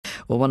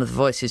Well, one of the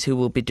voices who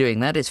will be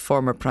doing that is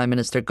former Prime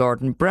Minister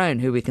Gordon Brown,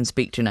 who we can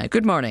speak to now.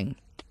 Good morning.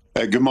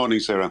 Good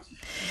morning, Sarah.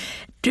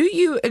 Do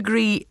you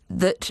agree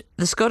that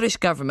the Scottish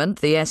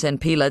Government, the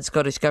SNP-led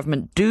Scottish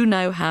Government, do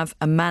now have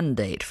a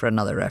mandate for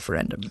another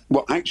referendum?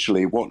 Well,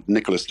 actually, what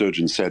Nicola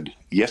Sturgeon said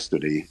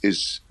yesterday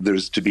is there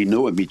is to be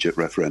no immediate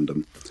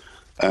referendum.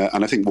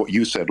 And I think what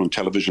you said on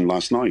television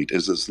last night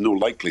is there's no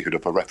likelihood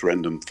of a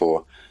referendum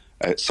for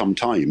some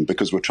time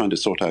because we're trying to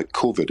sort out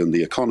COVID and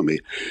the economy.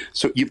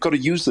 So you've got to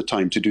use the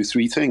time to do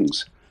three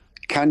things.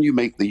 Can you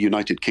make the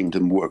United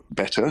Kingdom work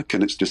better?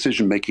 Can its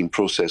decision-making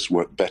process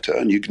work better?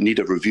 And you need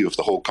a review of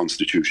the whole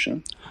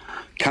constitution.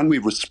 Can we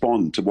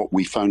respond to what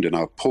we found in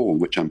our poll,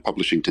 which I'm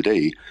publishing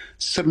today?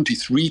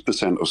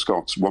 73% of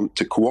Scots want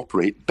to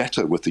cooperate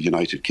better with the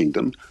United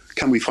Kingdom.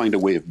 Can we find a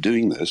way of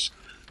doing this?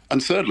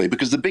 And thirdly,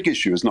 because the big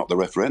issue is not the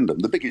referendum,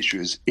 the big issue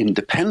is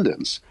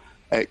independence.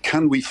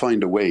 Can we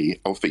find a way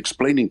of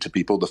explaining to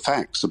people the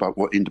facts about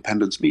what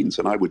independence means?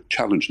 And I would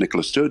challenge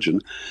Nicola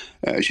Sturgeon.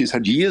 She's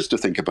had years to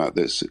think about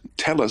this.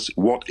 Tell us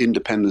what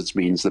independence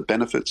means, the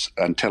benefits,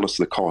 and tell us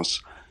the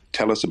costs.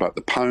 Tell us about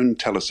the pound,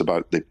 tell us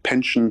about the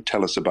pension,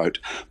 tell us about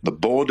the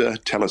border,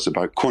 tell us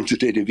about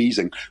quantitative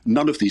easing.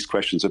 None of these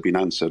questions have been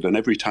answered. And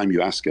every time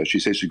you ask her, she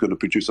says she's going to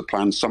produce a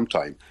plan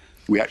sometime.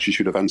 We actually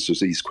should have answered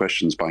these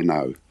questions by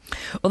now.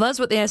 Well, that's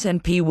what the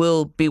SNP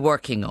will be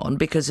working on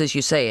because, as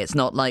you say, it's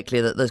not likely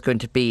that there's going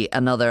to be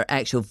another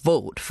actual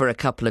vote for a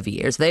couple of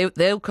years.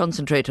 They'll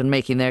concentrate on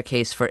making their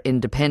case for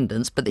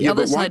independence, but the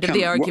other side of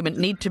the argument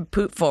need to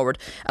put forward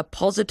a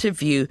positive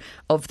view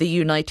of the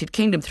United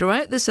Kingdom.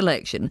 Throughout this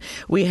election,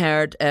 we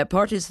heard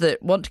parties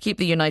that want to keep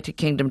the United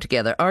Kingdom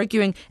together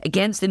arguing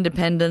against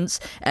independence,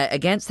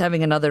 against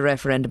having another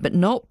referendum, but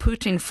not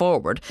putting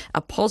forward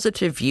a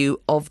positive view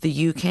of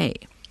the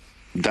UK.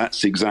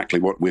 That's exactly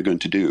what we're going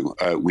to do.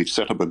 We've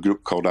set up a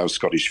group called Our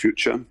Scottish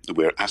Future.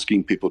 We're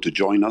asking people to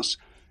join us,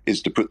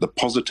 is to put the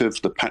positive,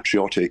 the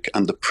patriotic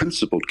and the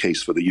principled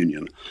case for the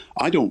union.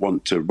 I don't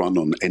want to run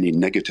on any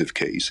negative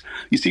case.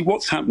 You see,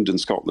 what's happened in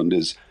Scotland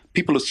is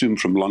people assume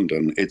from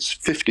London it's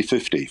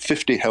 50-50,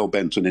 50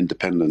 hell-bent on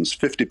independence,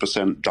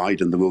 50%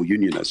 dyed-in-the-wool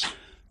unionists.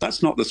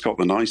 That's not the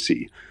Scotland I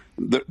see.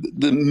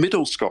 The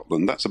middle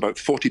Scotland, that's about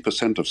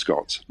 40% of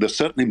Scots. They're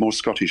certainly more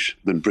Scottish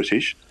than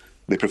British.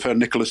 They prefer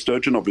Nicola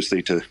Sturgeon,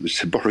 obviously, to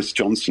Boris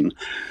Johnson,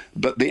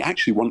 but they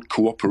actually want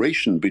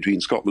cooperation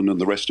between Scotland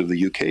and the rest of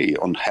the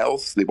UK on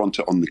health. They want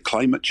it on the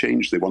climate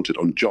change. They want it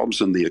on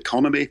jobs and the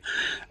economy.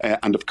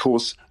 And of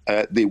course,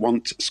 they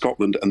want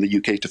Scotland and the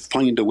UK to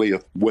find a way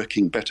of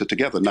working better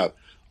together. Now,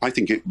 I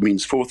think it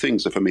means four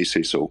things, if I may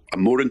say so. A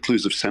more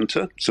inclusive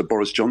centre, so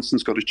Boris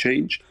Johnson's got to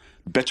change.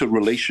 Better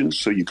relations,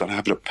 so you've got to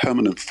have a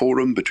permanent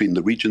forum between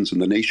the regions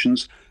and the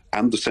nations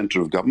and the centre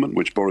of government,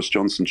 which Boris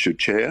Johnson should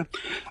chair.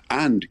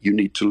 And you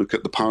need to look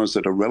at the powers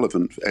that are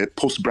relevant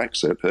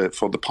post-Brexit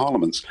for the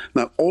parliaments.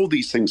 Now, all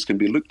these things can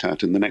be looked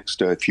at in the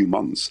next few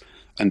months.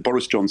 And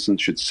Boris Johnson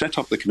should set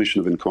up the Commission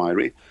of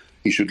Inquiry.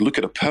 He should look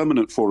at a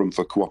permanent forum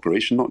for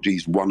cooperation, not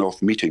these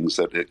one-off meetings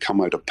that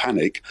come out of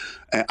panic.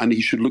 And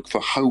he should look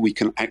for how we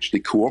can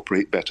actually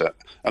cooperate better.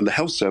 And the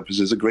health service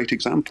is a great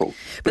example.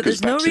 But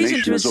there's no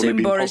reason to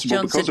assume Boris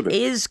Johnson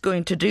is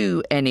going to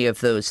do any of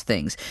those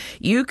things.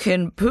 You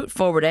can put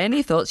forward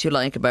any thoughts you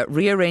like about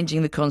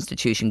rearranging the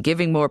Constitution,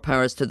 giving more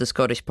powers to the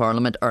Scottish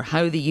Parliament, or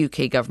how the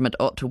UK government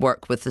ought to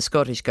work with the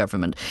Scottish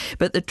government.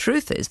 But the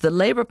truth is, the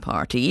Labour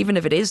Party, even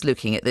if it is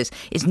looking at this,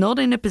 is not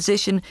in a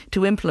position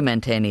to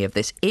implement any of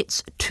this. It's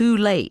too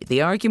late.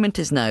 The argument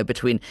is now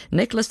between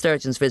Nicola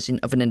Sturgeon's vision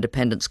of an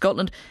independent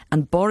Scotland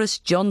and Boris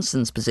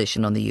Johnson's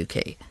position on the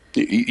UK.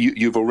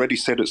 You've already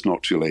said it's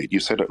not too late. You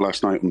said it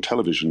last night on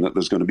television that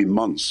there's going to be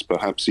months,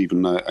 perhaps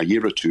even a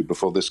year or two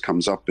before this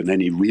comes up in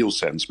any real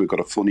sense. We've got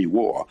a phony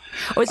war.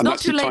 Oh, it's not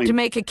too late to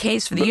make a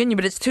case for the union,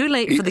 but it's too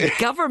late for the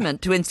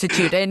government to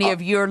institute any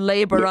of your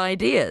Labour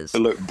ideas.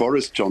 Look,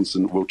 Boris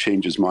Johnson will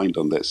change his mind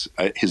on this.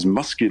 His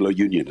muscular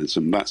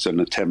unionism, that's an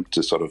attempt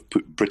to sort of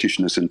put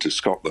Britishness into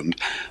Scotland.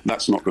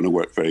 That's not going to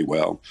work very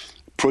well.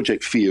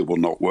 Project Fear will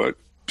not work.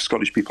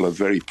 Scottish people are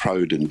very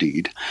proud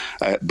indeed.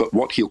 But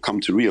what he'll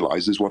come to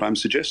realise is what I'm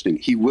suggesting.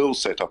 He will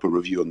set up a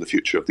review on the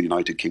future of the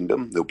United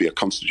Kingdom. There'll be a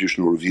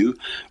constitutional review,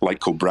 like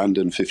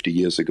Brandon 50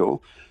 years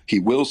ago. He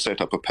will set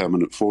up a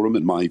permanent forum,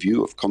 in my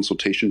view, of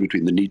consultation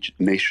between the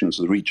nations,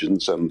 the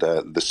regions and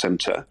the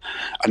centre.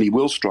 And he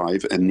will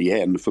strive, in the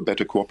end, for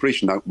better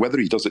cooperation. Now, whether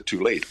he does it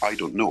too late, I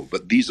don't know.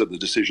 But these are the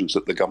decisions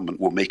that the government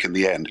will make in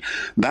the end.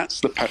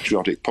 That's the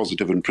patriotic,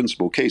 positive and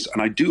principled case.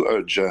 And I do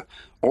urge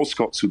all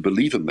Scots who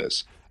believe in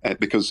this,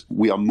 because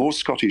we are more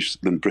Scottish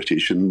than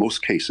British in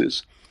most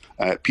cases.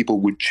 People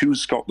would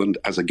choose Scotland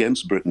as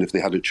against Britain if they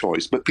had a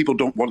choice, but people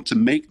don't want to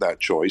make that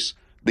choice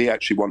They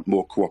actually want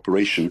more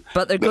cooperation.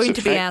 But they're going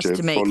to be asked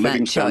to make for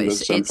living that choice.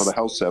 standards and for the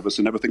health service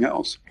and everything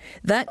else.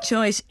 That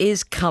choice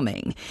is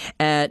coming.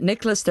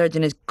 Nicola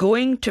Sturgeon is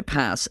going to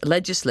pass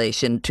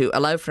legislation to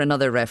allow for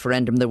another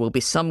referendum. There will be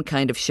some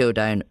kind of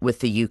showdown with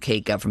the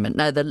UK government.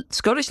 Now, the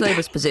Scottish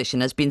Labour's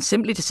position has been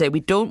simply to say we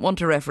don't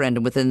want a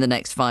referendum within the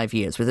next 5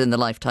 years, within the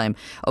lifetime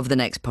of the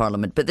next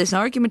Parliament. But this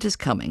argument is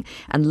coming,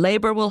 and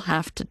Labour will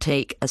have to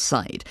take a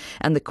side.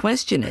 And the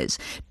question is,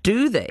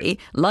 do they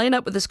line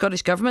up with the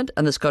Scottish Government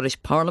and the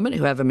Scottish Parliament,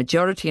 who have a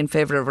majority in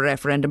favour of a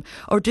referendum,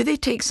 or do they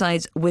take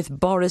sides with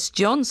Boris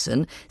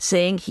Johnson,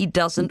 saying he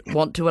doesn't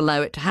want to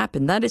allow it to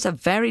happen? That is a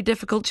very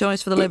difficult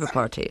choice for the Labour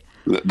Party.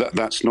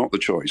 That's not the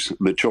choice.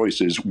 The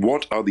choice is,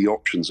 what are the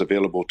options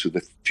available to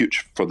the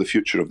future for the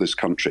future of this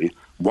country?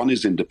 One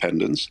is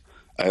independence.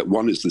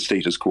 One is the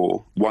status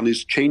quo. One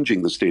is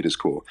changing the status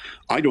quo.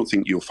 I don't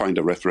think you'll find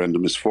a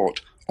referendum is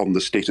fought on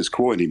the status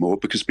quo anymore,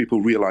 because people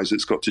realise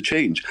it's got to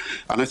change.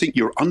 And I think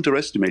you're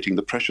underestimating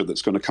the pressure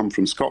that's going to come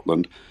from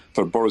Scotland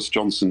for Boris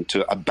Johnson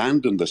to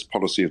abandon this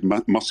policy of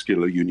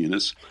muscular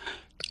unionists.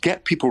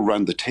 Get people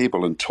round the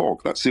table and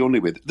talk. That's the only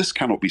way. This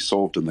cannot be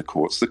solved in the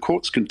courts. The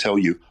courts can tell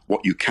you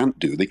what you can't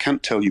do. They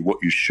can't tell you what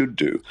you should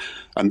do.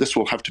 And this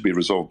will have to be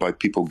resolved by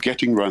people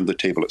getting round the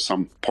table at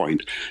some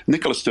point.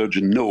 Nicola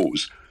Sturgeon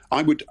knows.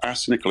 I would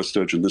ask Nicola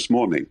Sturgeon this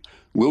morning,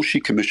 will she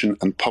commission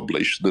and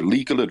publish the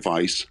legal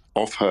advice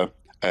of her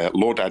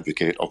Lord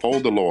Advocate, of all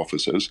the law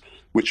officers,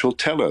 which will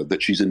tell her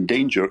that she's in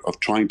danger of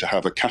trying to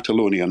have a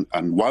Catalonian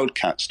and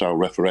wildcat-style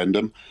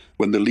referendum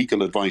when the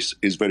legal advice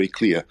is very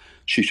clear.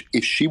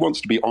 If she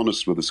wants to be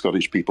honest with the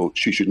Scottish people,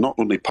 she should not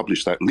only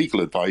publish that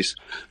legal advice,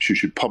 she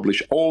should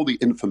publish all the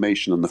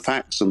information and the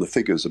facts and the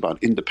figures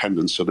about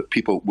independence, so that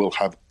people will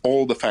have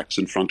all the facts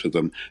in front of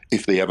them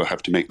if they ever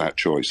have to make that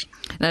choice.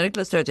 Now,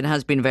 Nicola Sturgeon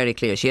has been very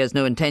clear. She has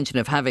no intention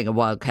of having a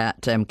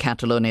wildcat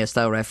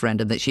Catalonia-style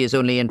referendum, that she is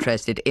only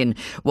interested in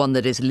one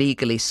that is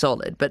legally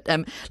solid. But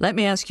let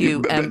me ask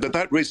you... But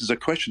that raises a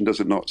question, does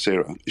it not,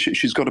 Sarah?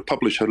 She's got to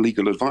publish her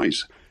legal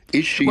advice.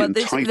 Is she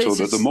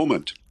entitled at the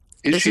moment?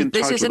 This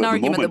is an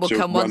argument that will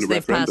come once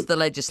they've passed the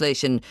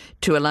legislation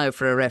to allow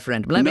for a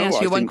referendum. Let me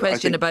ask you one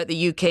question about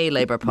the UK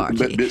Labour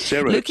Party. But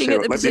Sarah, Looking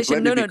at the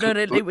position,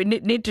 we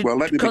need to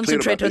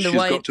concentrate on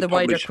the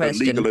wider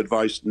question. Legal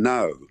advice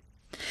now.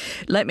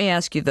 Let me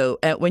ask you, though,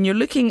 when you're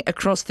looking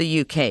across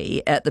the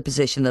UK at the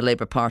position the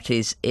Labour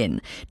Party's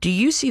in, do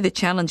you see the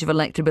challenge of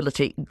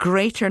electability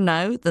greater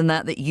now than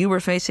that you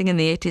were facing in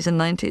the 80s and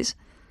 90s?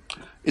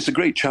 It's a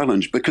great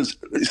challenge because,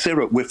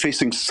 Sarah, we're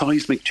facing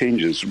seismic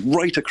changes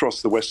right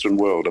across the Western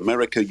world,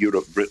 America,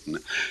 Europe, Britain,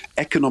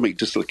 economic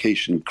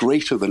dislocation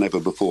greater than ever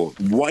before,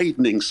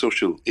 widening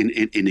social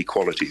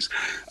inequalities.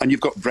 And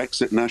you've got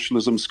Brexit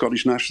nationalism,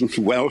 Scottish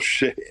nationalism,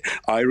 Welsh,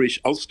 Irish,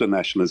 Ulster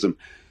nationalism.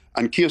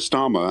 And Keir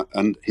Starmer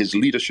and his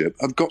leadership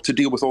have got to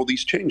deal with all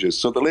these changes.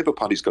 So the Labour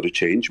Party's got to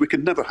change. We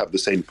can never have the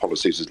same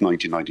policies as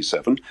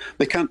 1997.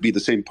 They can't be the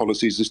same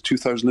policies as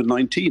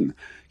 2019.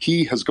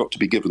 He has got to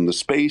be given the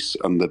space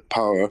and the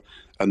power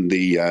and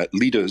the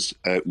leaders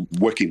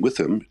working with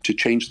him to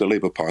change the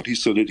Labour Party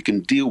so that it can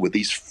deal with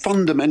these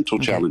fundamental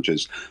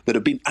challenges that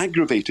have been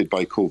aggravated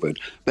by COVID,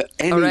 that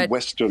any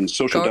Western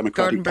Social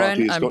Democratic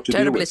Party has got to deal with.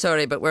 I'm terribly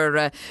sorry, but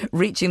we're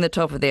reaching the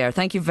top of the hour.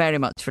 Thank you very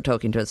much for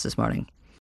talking to us this morning.